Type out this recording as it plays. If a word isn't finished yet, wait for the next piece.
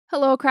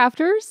Hello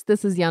crafters,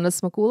 this is Yana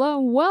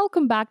Smakula.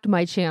 Welcome back to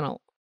my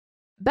channel.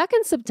 Back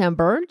in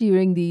September,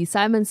 during the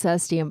Simon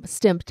Says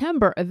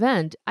STAMPtember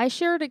event, I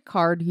shared a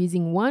card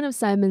using one of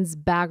Simon's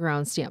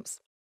background stamps.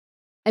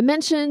 I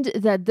mentioned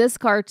that this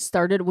card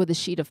started with a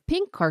sheet of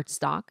pink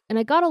cardstock, and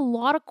I got a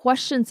lot of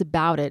questions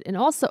about it and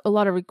also a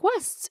lot of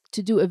requests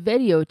to do a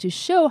video to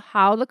show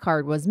how the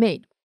card was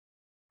made.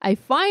 I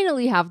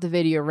finally have the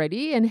video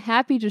ready and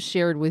happy to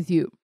share it with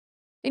you.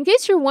 In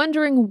case you're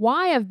wondering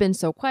why I've been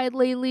so quiet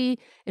lately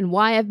and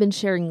why I've been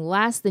sharing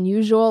less than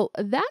usual,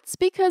 that's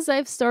because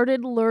I've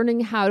started learning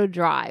how to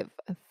drive.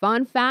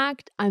 Fun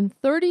fact, I'm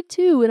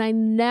 32 and I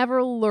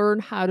never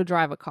learned how to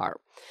drive a car.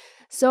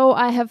 So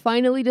I have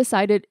finally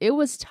decided it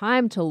was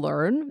time to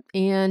learn,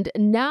 and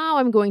now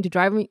I'm going to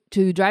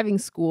driving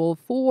school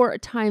 4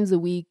 times a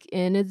week,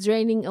 and it's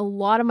draining a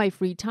lot of my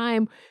free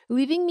time,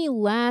 leaving me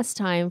less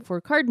time for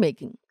card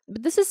making.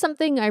 But this is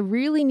something I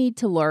really need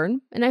to learn,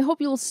 and I hope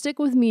you'll stick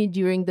with me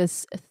during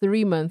this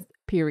 3-month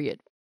period.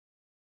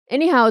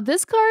 Anyhow,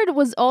 this card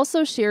was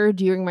also shared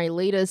during my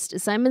latest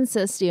Simon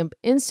Says Stamp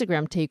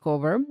Instagram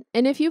takeover,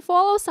 and if you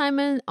follow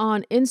Simon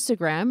on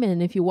Instagram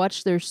and if you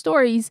watch their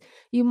stories,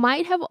 you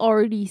might have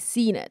already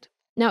seen it.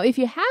 Now, if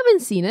you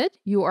haven't seen it,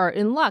 you are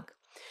in luck.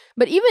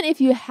 But even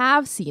if you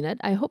have seen it,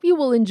 I hope you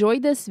will enjoy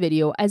this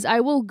video as I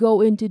will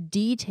go into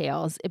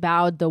details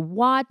about the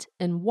what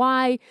and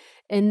why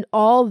and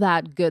all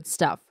that good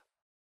stuff.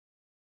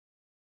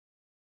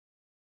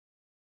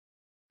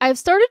 I've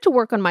started to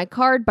work on my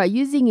card by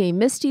using a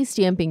Misty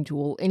stamping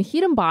tool and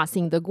heat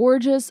embossing the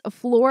gorgeous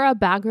Flora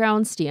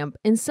background stamp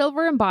in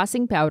silver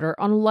embossing powder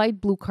on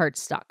light blue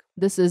cardstock.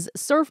 This is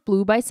Surf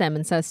Blue by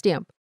Simon Says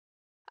Stamp.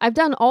 I've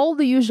done all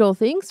the usual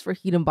things for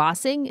heat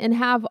embossing and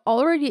have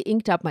already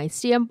inked up my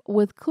stamp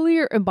with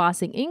clear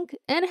embossing ink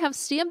and have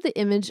stamped the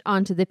image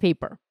onto the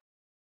paper.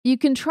 You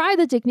can try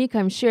the technique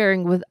I'm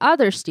sharing with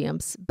other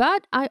stamps,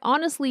 but I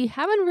honestly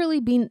haven't really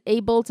been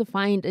able to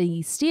find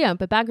a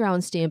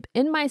background stamp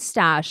in my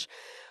stash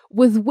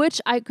with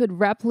which I could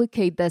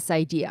replicate this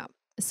idea.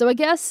 So I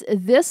guess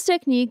this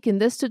technique in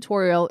this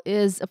tutorial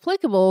is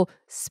applicable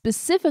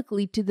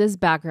specifically to this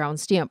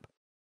background stamp.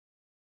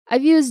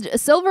 I've used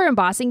silver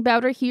embossing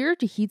powder here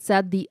to heat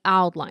set the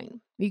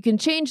outline. You can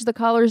change the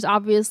colors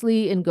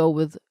obviously and go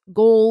with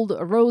gold,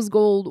 rose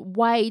gold,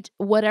 white,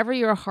 whatever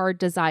your heart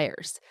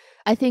desires.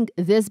 I think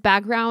this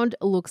background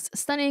looks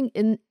stunning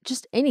in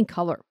just any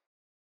color.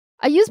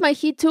 I use my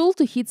heat tool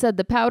to heat set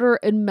the powder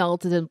and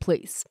melt it in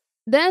place.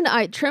 Then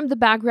I trim the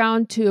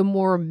background to a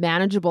more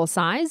manageable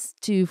size,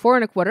 to 4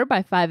 1/4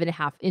 by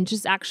 5.5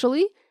 inches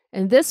actually,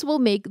 and this will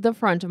make the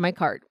front of my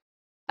card.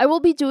 I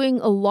will be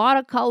doing a lot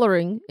of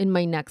coloring in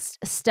my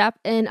next step,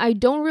 and I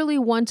don't really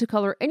want to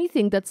color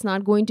anything that's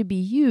not going to be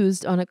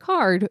used on a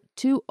card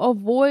to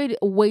avoid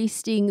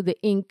wasting the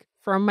ink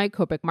from my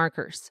Copic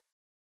markers.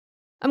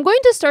 I'm going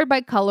to start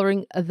by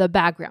coloring the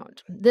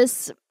background.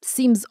 This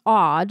seems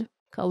odd,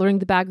 coloring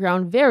the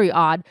background very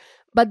odd,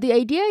 but the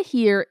idea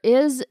here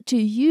is to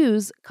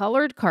use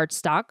colored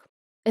cardstock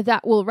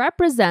that will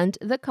represent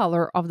the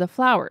color of the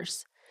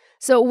flowers.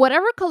 So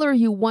whatever color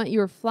you want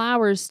your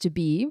flowers to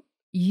be,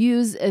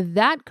 use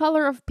that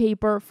color of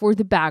paper for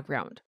the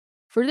background.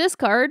 For this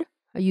card,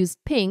 I used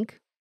pink.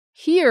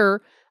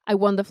 Here, I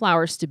want the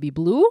flowers to be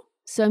blue,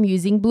 so I'm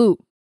using blue.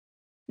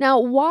 Now,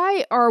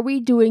 why are we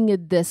doing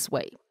it this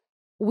way?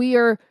 We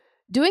are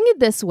doing it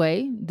this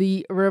way,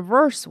 the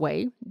reverse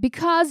way,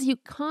 because you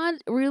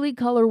can't really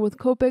color with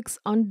Copics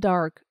on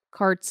dark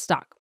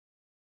cardstock.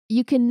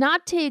 You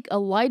cannot take a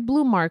light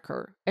blue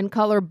marker and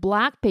color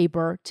black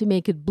paper to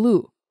make it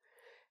blue,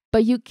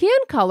 but you can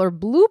color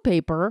blue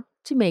paper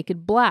to make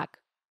it black.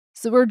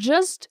 So we're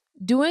just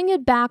doing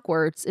it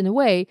backwards in a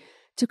way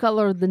to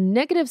color the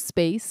negative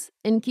space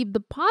and keep the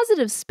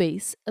positive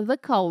space the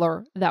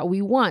color that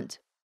we want.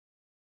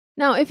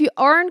 Now, if you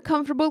aren't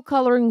comfortable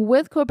coloring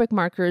with Copic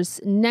markers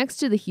next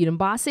to the heat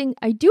embossing,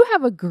 I do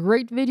have a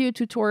great video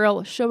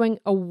tutorial showing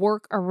a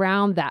work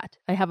around that.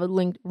 I have it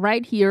linked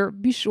right here.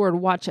 Be sure to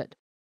watch it.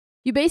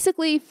 You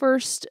basically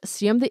first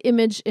stamp the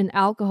image in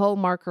alcohol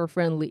marker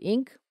friendly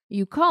ink,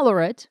 you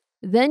color it,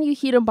 then you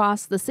heat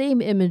emboss the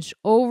same image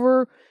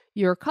over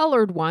your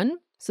colored one,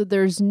 so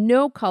there's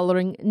no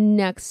coloring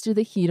next to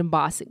the heat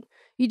embossing.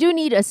 You do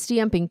need a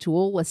stamping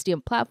tool, a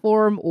stamp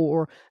platform,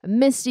 or a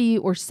Misty,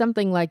 or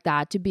something like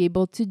that to be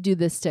able to do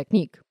this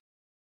technique.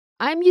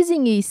 I'm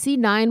using a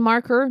C9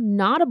 marker,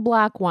 not a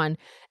black one,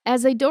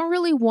 as I don't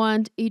really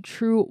want a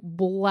true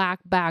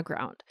black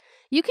background.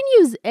 You can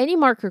use any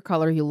marker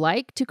color you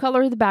like to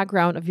color the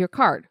background of your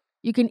card.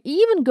 You can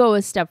even go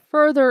a step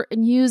further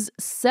and use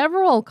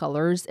several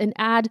colors and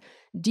add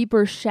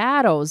deeper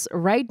shadows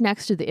right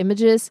next to the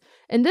images,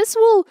 and this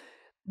will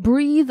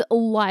breathe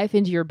life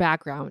into your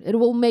background. It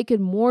will make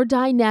it more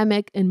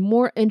dynamic and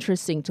more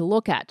interesting to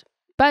look at,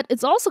 but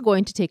it's also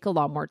going to take a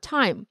lot more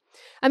time.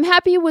 I'm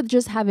happy with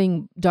just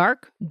having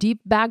dark,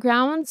 deep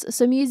backgrounds,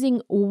 so I'm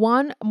using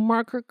one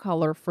marker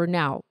color for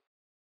now.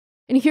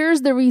 And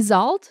here's the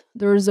result.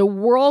 There's a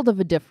world of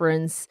a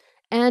difference.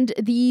 And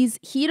these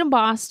heat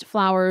embossed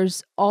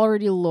flowers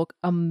already look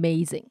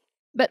amazing.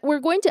 But we're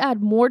going to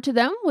add more to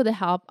them with the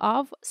help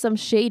of some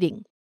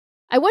shading.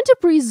 I want to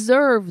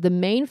preserve the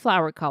main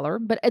flower color,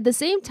 but at the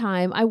same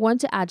time, I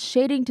want to add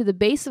shading to the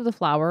base of the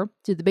flower,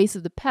 to the base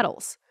of the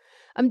petals.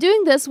 I'm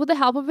doing this with the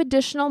help of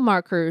additional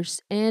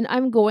markers, and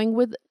I'm going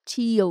with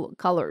teal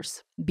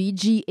colors: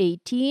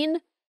 BG18,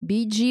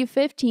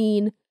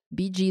 BG15,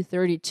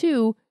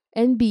 BG32,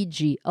 and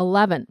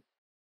BG11.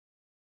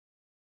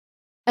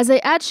 As I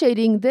add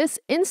shading, this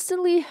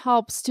instantly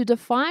helps to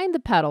define the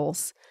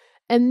petals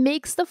and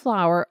makes the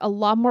flower a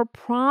lot more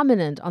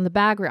prominent on the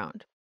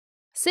background.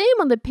 Same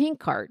on the pink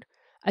card.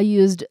 I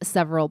used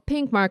several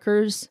pink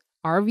markers,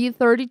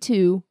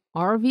 RV32,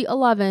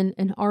 RV11,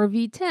 and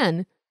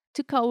RV10,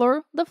 to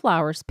color the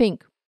flowers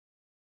pink.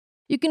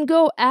 You can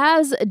go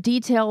as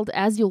detailed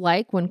as you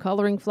like when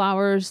coloring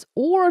flowers,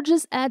 or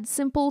just add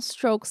simple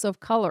strokes of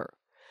color.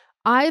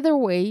 Either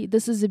way,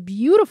 this is a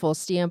beautiful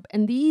stamp,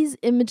 and these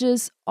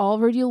images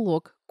already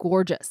look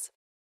gorgeous.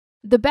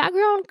 The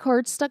background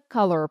cardstock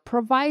color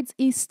provides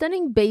a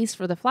stunning base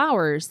for the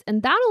flowers,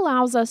 and that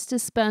allows us to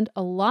spend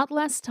a lot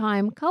less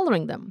time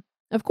coloring them.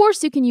 Of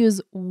course, you can use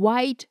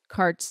white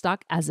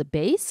cardstock as a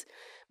base,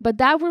 but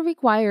that will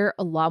require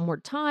a lot more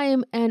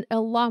time and a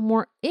lot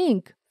more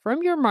ink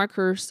from your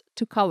markers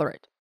to color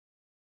it.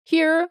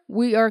 Here,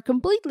 we are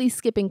completely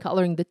skipping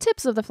coloring the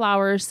tips of the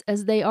flowers,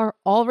 as they are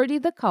already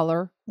the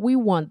color we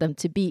want them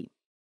to be.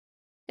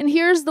 And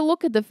here's the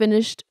look at the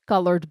finished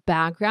colored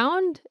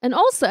background, and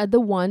also at the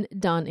one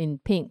done in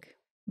pink.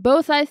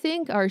 Both, I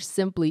think, are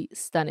simply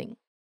stunning.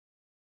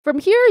 From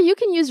here, you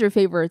can use your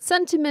favorite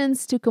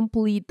sentiments to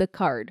complete the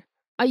card.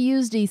 I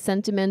used a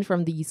sentiment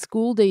from the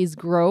School Days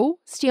Grow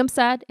stamp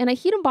set, and I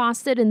heat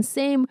embossed it in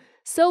same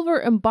silver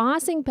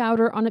embossing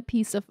powder on a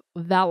piece of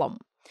vellum.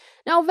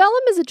 Now,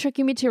 vellum is a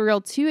tricky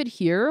material to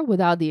adhere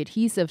without the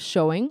adhesive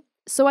showing,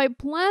 so I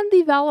planned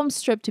the vellum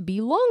strip to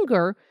be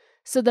longer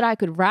so that I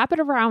could wrap it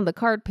around the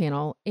card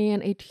panel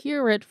and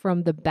adhere it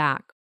from the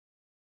back.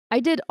 I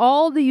did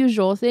all the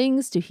usual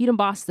things to heat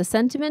emboss the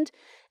sentiment,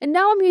 and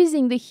now I'm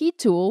using the heat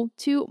tool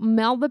to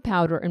melt the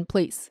powder in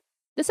place.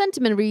 The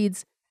sentiment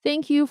reads,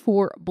 "Thank you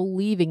for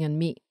believing in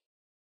me."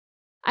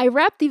 I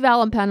wrapped the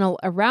vellum panel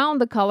around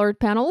the colored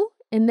panel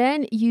and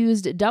then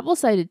used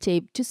double-sided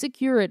tape to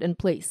secure it in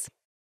place.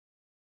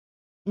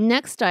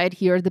 Next, I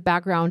adhered the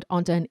background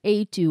onto an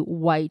A2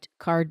 white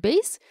card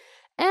base,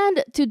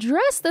 and to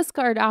dress this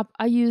card up,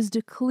 I used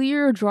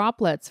clear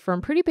droplets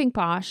from Pretty Pink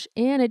Posh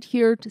and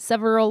adhered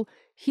several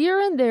here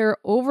and there,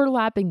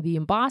 overlapping the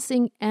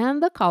embossing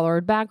and the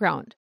colored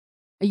background.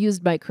 I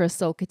used my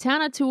Crystal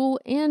Katana tool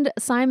and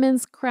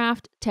Simon's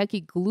Craft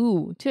Techie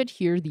glue to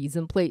adhere these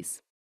in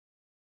place.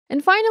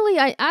 And finally,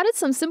 I added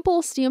some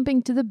simple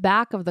stamping to the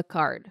back of the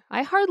card.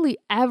 I hardly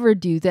ever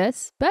do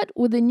this, but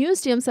with the new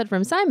stamp set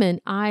from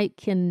Simon, I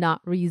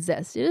cannot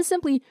resist. It is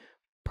simply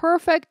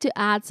perfect to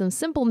add some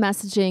simple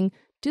messaging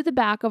to the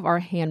back of our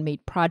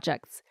handmade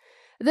projects.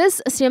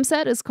 This stamp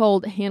set is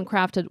called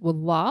Handcrafted with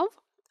Love.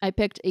 I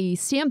picked a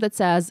stamp that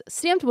says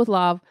Stamped with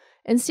Love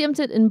and stamped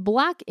it in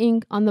black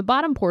ink on the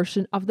bottom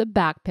portion of the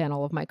back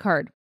panel of my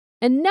card.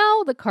 And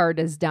now the card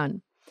is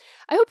done.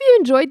 I hope you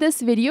enjoyed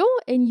this video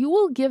and you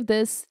will give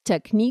this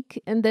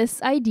technique and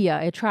this idea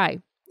a try.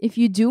 If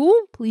you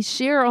do, please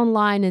share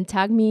online and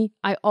tag me.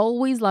 I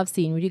always love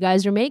seeing what you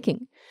guys are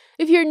making.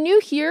 If you're new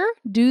here,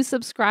 do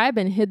subscribe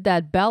and hit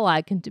that bell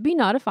icon to be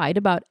notified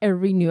about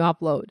every new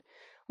upload.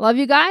 Love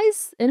you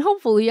guys, and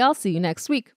hopefully I'll see you next week.